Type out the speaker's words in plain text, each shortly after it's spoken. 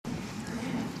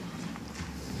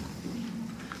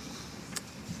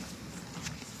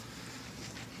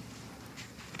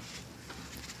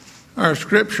Our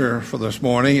scripture for this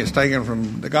morning is taken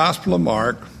from the Gospel of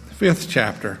Mark, 5th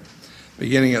chapter,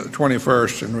 beginning at the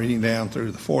 21st and reading down through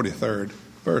the 43rd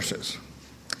verses.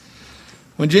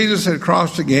 When Jesus had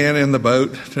crossed again in the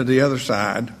boat to the other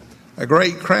side, a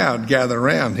great crowd gathered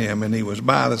around him, and he was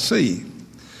by the sea.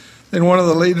 Then one of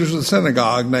the leaders of the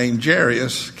synagogue, named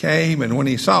Jairus, came, and when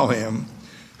he saw him,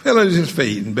 fell at his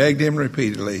feet and begged him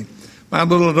repeatedly, "My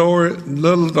little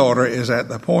daughter is at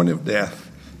the point of death.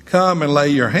 Come and lay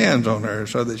your hands on her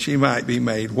so that she might be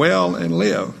made well and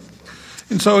live."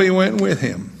 And so he went with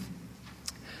him.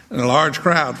 And a large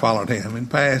crowd followed him and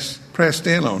pressed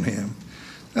in on him.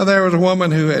 Now there was a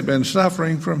woman who had been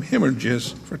suffering from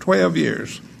hemorrhages for 12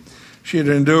 years. She had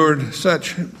endured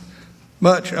such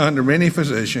much under many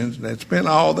physicians and had spent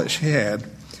all that she had,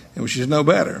 and she was no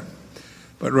better,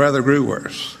 but rather grew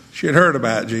worse. She had heard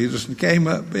about Jesus and came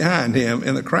up behind him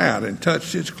in the crowd and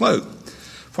touched his cloak.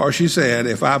 For she said,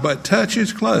 "If I but touch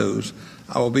his clothes,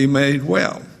 I will be made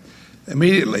well."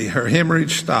 Immediately her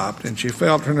hemorrhage stopped, and she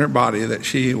felt in her body that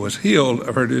she was healed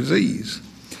of her disease.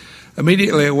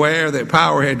 Immediately aware that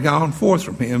power had gone forth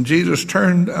from him, Jesus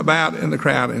turned about in the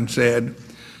crowd and said,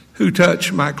 "Who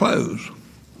touched my clothes?"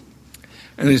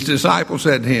 And his disciples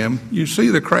said to him, "You see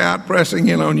the crowd pressing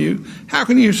in on you. How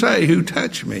can you say, 'Who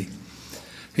touched me?'"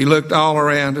 He looked all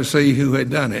around to see who had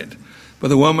done it. But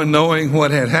the woman, knowing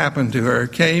what had happened to her,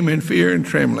 came in fear and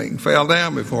trembling, fell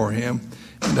down before him,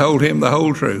 and told him the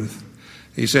whole truth.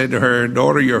 He said to her,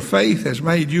 "Daughter, your faith has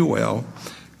made you well.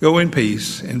 Go in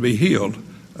peace and be healed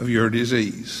of your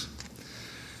disease."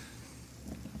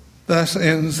 Thus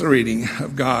ends the reading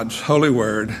of God's holy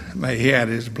word. May he add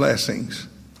his blessings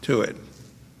to it.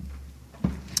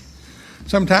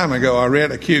 Some time ago, I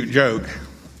read a cute joke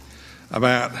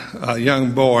about a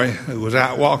young boy who was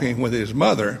out walking with his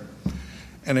mother,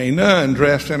 and a nun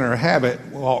dressed in her habit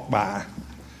walked by.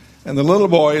 And the little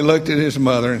boy looked at his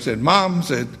mother and said, "Mom,"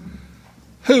 said,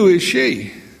 "who is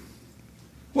she?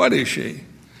 What is she?"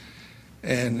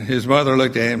 And his mother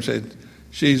looked at him and said,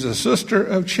 "She's a sister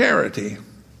of charity."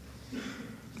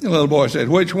 The little boy said,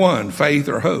 "Which one, faith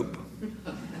or hope?"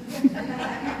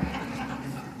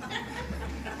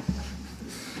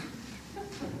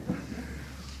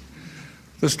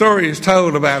 The story is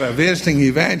told about a visiting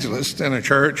evangelist in a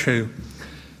church who,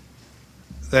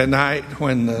 that night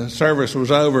when the service was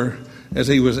over, as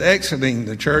he was exiting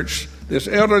the church, this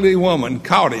elderly woman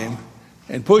caught him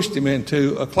and pushed him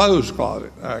into a clothes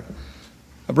closet,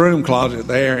 a broom closet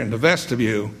there in the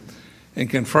vestibule, and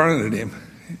confronted him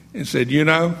and said, "You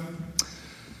know,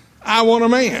 I want a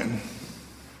man."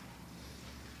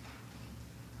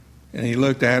 And he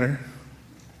looked at her.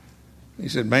 He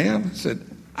said, "Ma'am," said,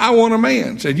 "I want a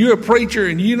man." Said, "You're a preacher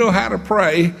and you know how to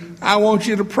pray. I want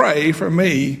you to pray for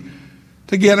me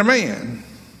to get a man."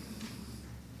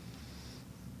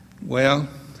 Well,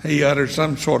 he uttered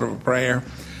some sort of a prayer,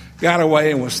 got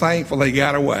away, and was thankful he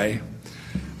got away.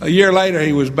 A year later,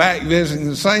 he was back visiting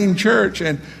the same church,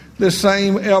 and this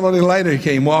same elderly lady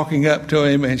came walking up to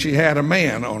him, and she had a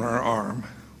man on her arm.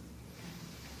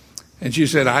 And she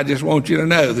said, "I just want you to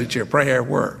know that your prayer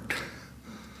worked."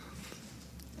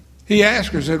 He asked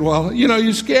her, said, "Well, you know,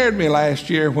 you scared me last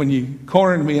year when you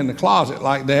cornered me in the closet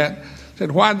like that."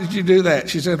 Said, "Why did you do that?"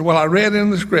 She said, "Well, I read in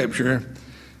the scripture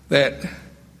that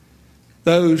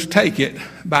those take it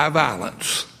by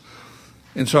violence.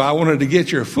 And so I wanted to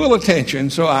get your full attention,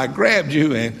 so I grabbed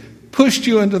you and pushed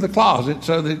you into the closet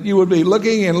so that you would be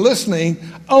looking and listening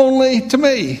only to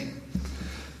me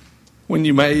when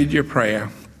you made your prayer."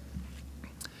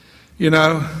 You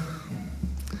know,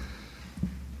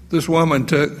 this woman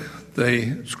took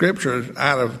the scriptures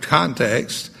out of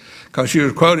context because she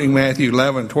was quoting Matthew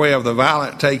 11:12, "The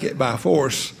violent take it by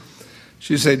force."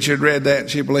 She said she'd read that and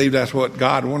she believed that's what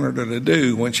God wanted her to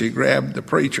do when she grabbed the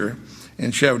preacher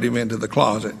and shoved him into the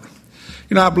closet.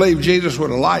 You know, I believe Jesus would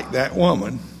have liked that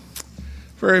woman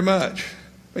very much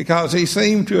because he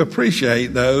seemed to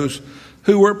appreciate those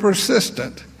who were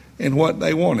persistent in what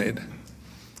they wanted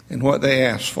and what they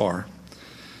asked for.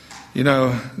 You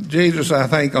know, Jesus, I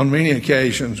think, on many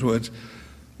occasions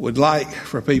would like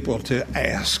for people to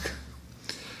ask.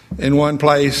 In one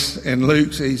place in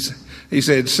Luke, he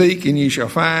said, "Seek and ye shall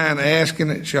find, ask and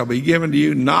it shall be given to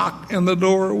you, knock and the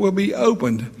door will be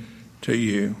opened to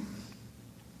you."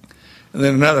 And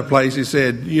then another place he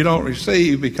said, "You don't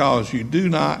receive because you do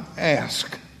not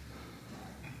ask."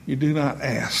 You do not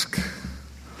ask.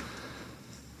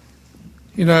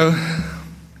 You know,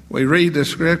 we read the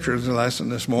scriptures lesson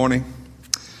this morning.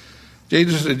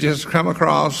 Jesus had just come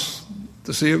across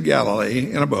the Sea of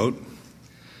Galilee in a boat,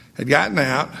 had gotten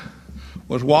out,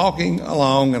 was walking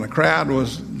along, and a crowd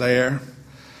was there.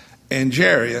 and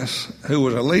Jairus, who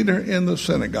was a leader in the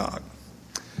synagogue,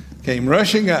 came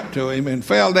rushing up to him and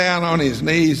fell down on his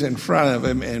knees in front of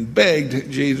him and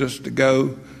begged Jesus to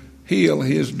go heal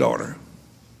his daughter.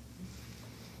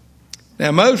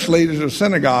 Now, most leaders of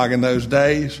synagogue in those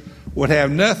days would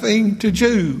have nothing to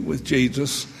do with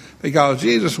Jesus because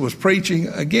Jesus was preaching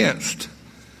against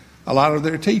a lot of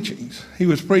their teachings. He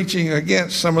was preaching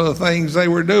against some of the things they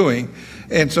were doing.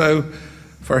 And so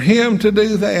for him to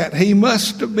do that, he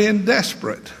must have been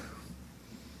desperate.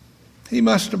 He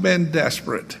must have been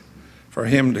desperate for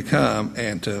him to come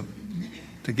and to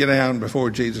get down before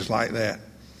Jesus like that,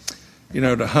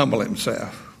 to humble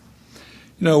himself.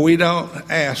 We don't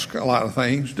ask a lot of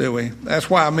things, do we? That's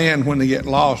why men, when they get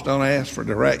lost, don't ask for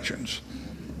directions.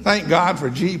 Thank God for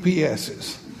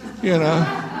GPSs,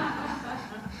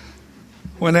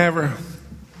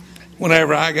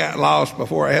 Whenever I got lost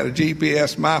before I had a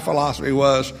GPS, my philosophy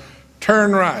was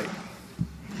turn right.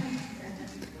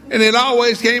 And it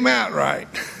always came out right.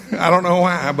 I don't know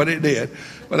why, but it did.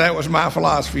 But that was my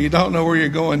philosophy. You don't know where you're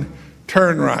going,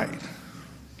 turn right.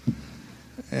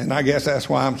 And I guess that's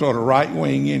why I'm sort of right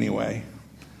wing anyway,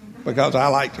 because I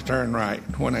like to turn right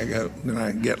when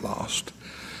I get lost.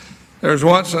 There was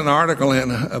once an article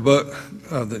in a book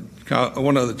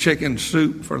one of the Chicken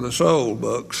Soup for the Soul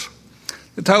books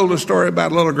that told a story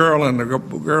about a little girl in the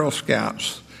Girl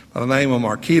Scouts by the name of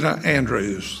Marquita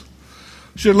Andrews.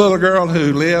 She was a little girl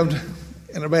who lived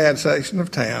in a bad section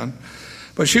of town,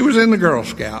 but she was in the Girl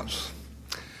Scouts,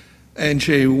 and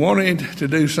she wanted to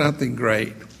do something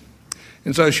great.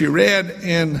 And so she read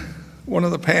in one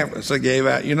of the pamphlets they gave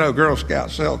out. Girl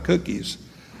Scouts sell cookies.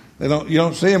 You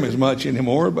don't see them as much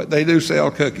anymore, but they do sell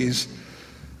cookies.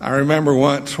 I remember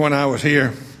once when I was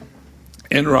here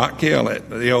in Rock Hill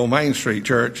at the old Main Street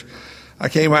church, I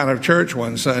came out of church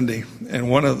one Sunday,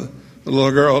 and one of the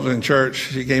little girls in church,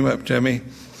 she came up to me,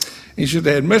 and she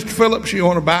said, "Mr. Phillips, you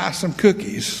want to buy some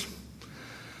cookies?"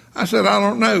 I said, "I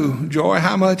don't know, Joy,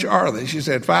 how much are they?" She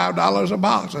said, $5 a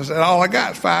box. I said, "All I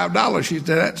got is $5. She said,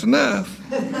 "That's enough."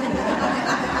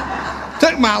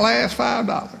 Took my last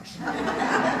 $5.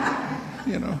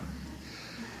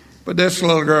 But this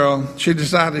little girl, she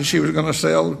decided she was going to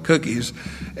sell cookies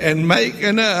and make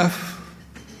enough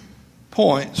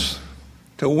points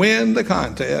to win the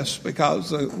contest,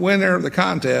 because the winner of the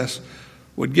contest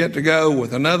would get to go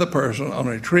with another person on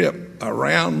a trip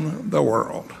around the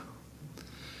world.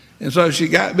 And so she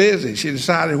got busy. She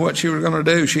decided what she was going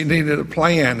to do. She needed a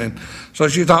plan. And so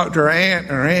she talked to her aunt,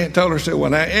 and her aunt told her, said,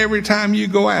 "Well, now every time you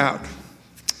go out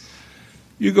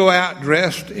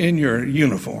dressed in your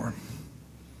uniform."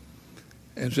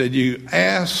 And said, "You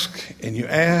ask and you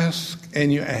ask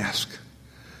and you ask."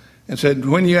 And said,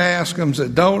 when you ask them,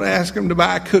 said, don't ask them to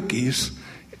buy cookies.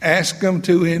 Ask them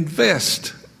to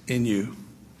invest in you.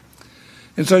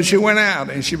 And so she went out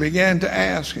and she began to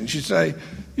ask. And she'd say,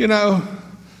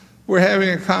 we're having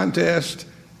a contest,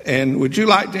 and would you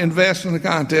like to invest in the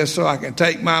contest so I can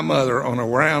take my mother on a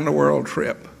round-the-world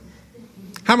trip?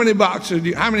 How many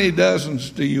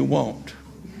dozens do you want?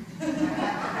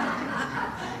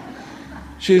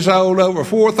 She sold over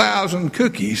 4,000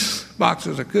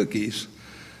 boxes of cookies,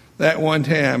 that one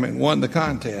time, and won the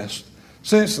contest.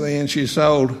 Since then, she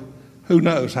sold who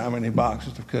knows how many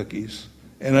boxes of cookies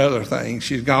and other things.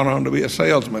 She's gone on to be a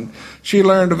salesman. She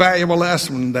learned a valuable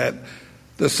lesson that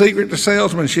the secret to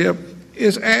salesmanship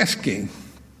is asking.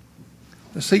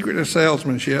 The secret to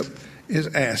salesmanship is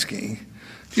asking.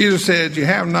 Jesus said, "You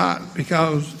have not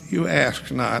because you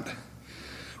ask not."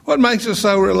 What makes us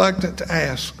so reluctant to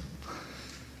ask?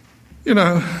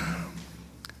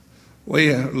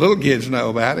 We little kids know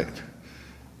about it.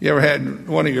 You ever had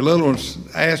one of your little ones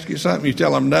ask you something, you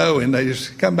tell them no, and they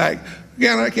just come back,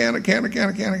 can I? I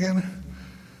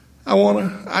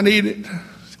need it.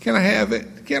 Can I have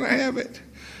it? Can I have it?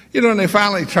 And they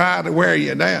finally try to wear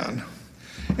you down.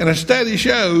 And a study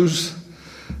shows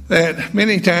that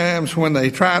many times when they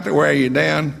try to wear you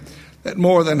down, that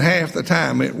more than half the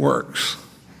time it works.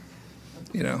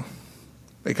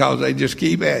 Because they just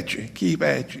keep at you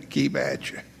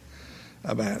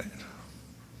about it.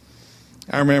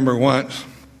 I remember once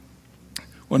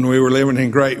when we were living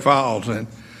in Great Falls, and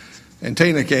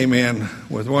Tina came in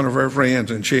with one of her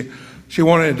friends, and she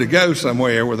wanted to go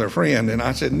somewhere with her friend, and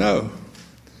I said, no.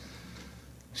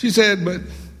 She said,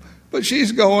 but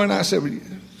she's going. I said,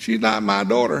 she's not my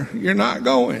daughter. You're not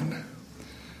going.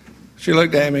 She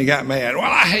looked at me and got mad. Well,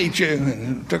 I hate you,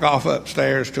 and took off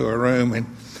upstairs to her room, and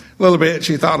a little bit,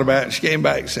 she thought about it. She came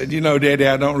back and said, Daddy,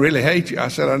 I don't really hate you. I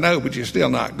said, I know, but you're still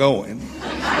not going.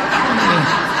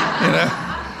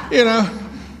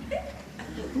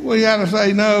 We got to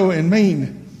say no and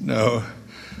mean no.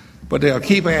 But they'll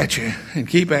keep at you and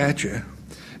keep at you.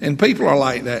 And people are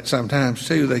like that sometimes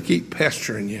too. They keep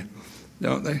pestering you,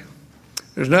 don't they?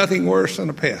 There's nothing worse than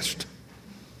a pest.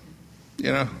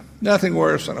 You know, nothing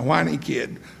worse than a whiny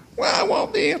kid. Well, I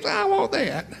want this, I want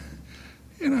that.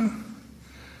 You know.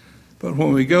 But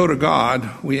when we go to God,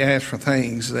 we ask for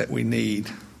things that we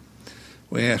need.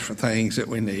 We ask for things that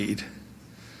we need.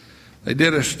 They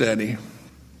did a study,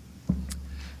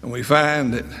 and we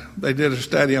find that they did a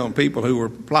study on people who were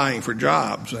applying for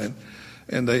jobs,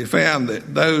 and they found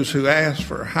that those who asked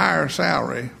for a higher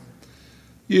salary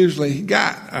usually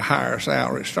got a higher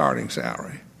salary, starting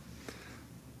salary.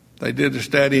 They did a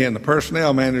study, and the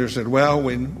personnel manager said, well,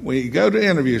 when we go to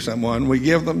interview someone, we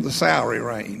give them the salary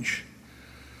range.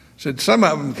 Said some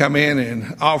of them come in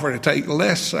and offer to take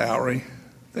less salary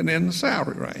than in the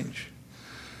salary range.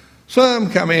 Some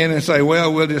come in and say,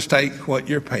 well, we'll just take what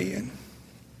you're paying.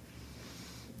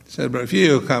 Said, but if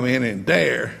you come in and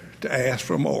dare to ask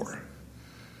for more.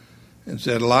 And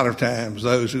said a lot of times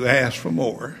those who ask for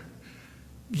more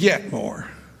get more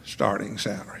starting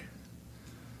salary.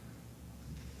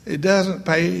 It doesn't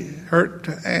hurt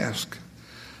to ask.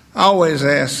 I always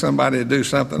ask somebody to do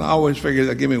something. I always figure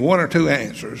they'll give me one or two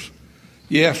answers,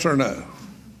 yes or no.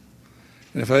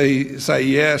 And if they say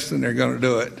yes, then they're going to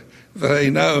do it. If they say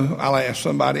no, I'll ask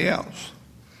somebody else.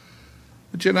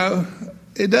 But you know,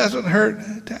 it doesn't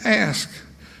hurt to ask,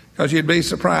 because you'd be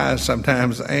surprised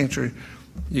sometimes the answer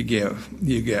you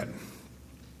get.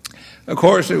 Of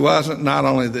course, it wasn't not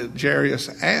only that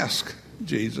Jairus asked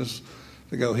Jesus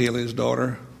to go heal his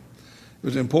daughter. It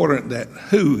was important that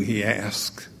who he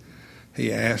asked.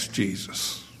 He asked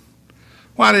Jesus.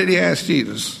 Why did he ask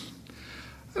Jesus?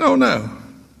 I don't know.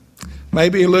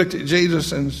 Maybe he looked at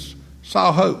Jesus and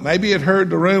saw hope. Maybe he had heard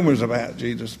the rumors about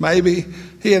Jesus. Maybe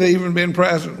he had even been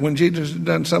present when Jesus had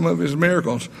done some of his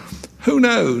miracles. Who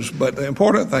knows? But the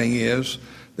important thing is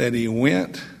that he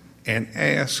went and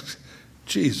asked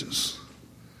Jesus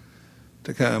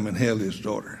to come and heal his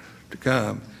daughter, to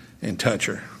come and touch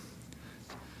her.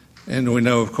 And we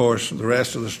know, of course, the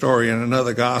rest of the story in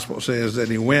another gospel says that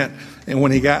he went, and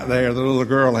when he got there, the little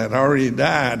girl had already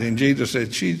died, and Jesus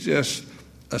said, she's just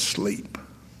asleep.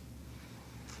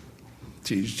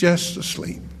 She's just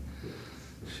asleep.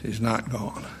 She's not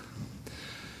gone.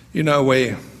 You know,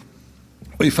 we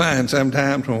find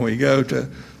sometimes when we go to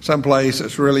some place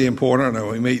that's really important,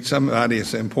 or we meet somebody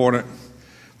that's important,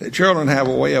 that children have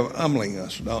a way of humbling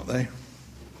us, don't they?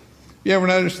 You ever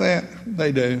notice that?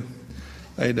 They do.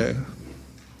 They do.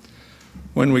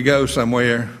 When we go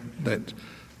somewhere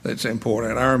that's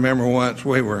important. I remember once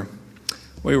we were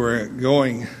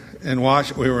going in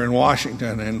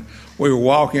Washington, and we were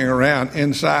walking around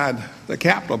inside the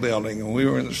Capitol building, and we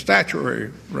were in the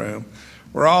statuary room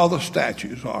where all the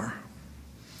statues are.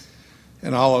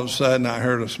 And all of a sudden I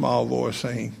heard a small voice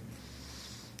saying,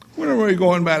 when are we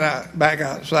going back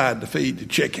outside to feed the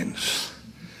chickens?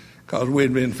 Because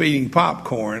we'd been feeding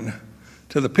popcorn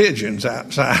to the pigeons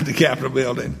outside the Capitol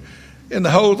building. In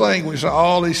the whole thing, we saw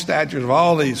all these statues of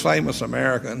all these famous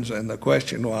Americans, and the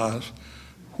question was,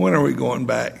 when are we going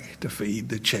back to feed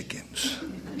the chickens?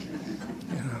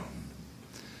 You know,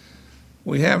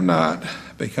 we have not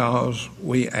because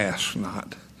we ask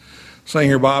not.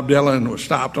 Singer Bob Dylan was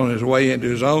stopped on his way into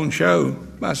his own show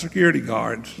by security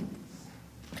guards.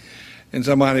 And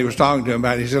somebody was talking to him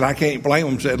about it. He said, I can't blame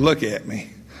him. He said, look at me.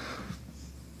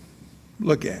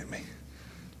 Look at me.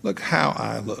 Look how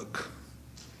I look.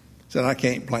 He said, I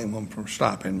can't blame them for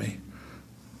stopping me.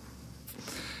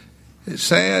 It's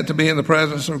sad to be in the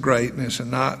presence of greatness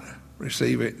and not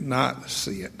receive it, not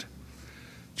see it.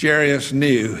 Jairus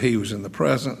knew he was in the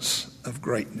presence of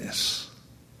greatness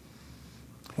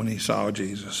when he saw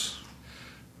Jesus.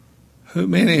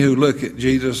 Many who look at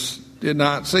Jesus did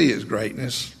not see his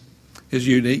greatness, his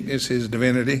uniqueness, his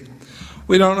divinity.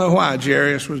 We don't know why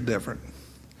Jairus was different,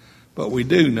 but we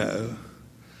do know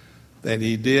that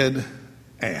he did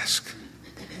ask.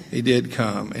 He did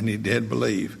come, and he did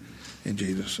believe in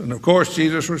Jesus. And of course,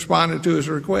 Jesus responded to his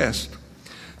request.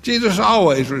 Jesus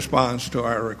always responds to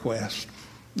our request.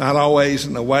 Not always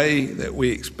in the way that we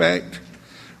expect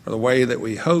or the way that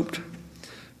we hoped,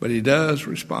 but he does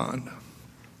respond.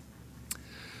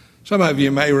 Some of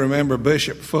you may remember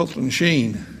Bishop Fulton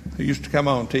Sheen, who used to come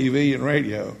on TV and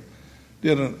radio,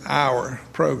 did an hour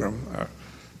program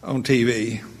on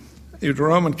TV. He was a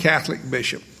Roman Catholic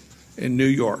bishop in New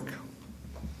York.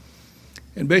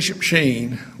 And Bishop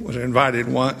Sheen was invited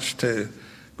once to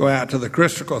go out to the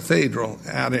Crystal Cathedral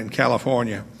out in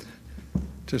California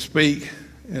to speak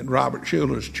in Robert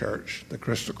Schuller's church, the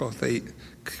Crystal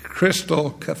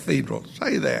Cathedral.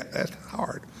 Say that. That's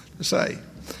hard to say.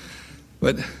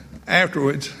 But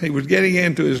Afterwards, he was getting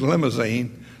into his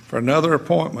limousine for another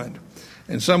appointment,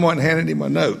 and someone handed him a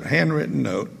note, a handwritten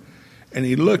note, and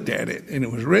he looked at it, and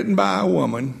it was written by a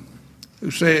woman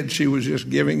who said she was just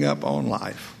giving up on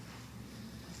life,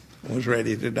 was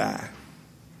ready to die.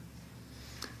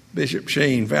 Bishop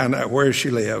Sheen found out where she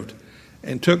lived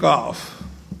and took off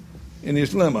in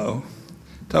his limo,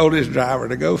 told his driver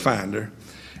to go find her,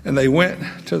 and they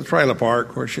went to the trailer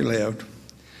park where she lived.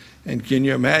 And can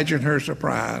you imagine her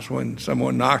surprise when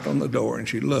someone knocked on the door and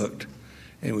she looked,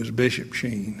 and it was Bishop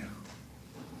Sheen.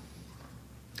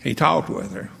 He talked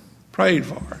with her, prayed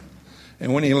for her,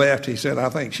 and when he left, he said, I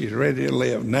think she's ready to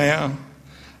live now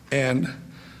and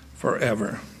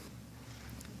forever.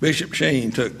 Bishop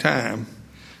Sheen took time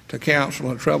to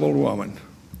counsel a troubled woman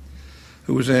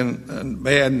who was in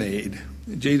bad need.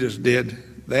 Jesus did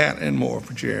that and more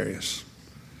for Jairus.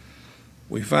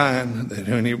 We find that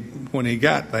when he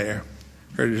got there,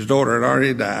 his daughter had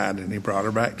already died, and he brought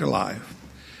her back to life.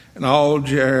 And all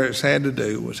Jairus had to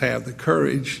do was have the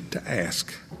courage to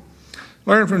ask.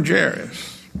 Learn from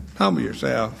Jairus. Humble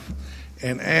yourself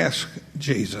and ask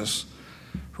Jesus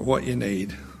for what you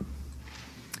need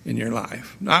in your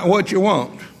life. Not what you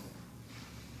want.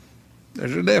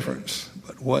 There's a difference,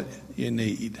 but what you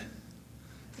need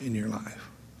in your life.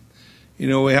 You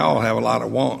know, we all have a lot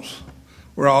of wants.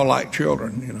 We're all like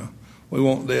children, you know. We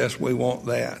want this, we want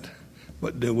that.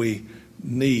 But do we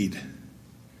need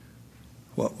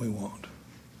what we want?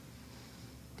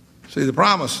 See, the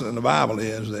promise in the Bible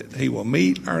is that he will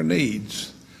meet our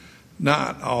needs,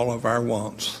 not all of our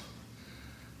wants.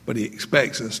 But he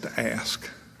expects us to ask.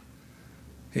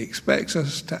 He expects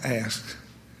us to ask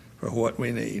for what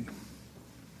we need.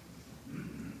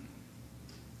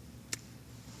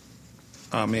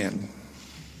 Amen.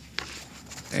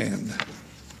 And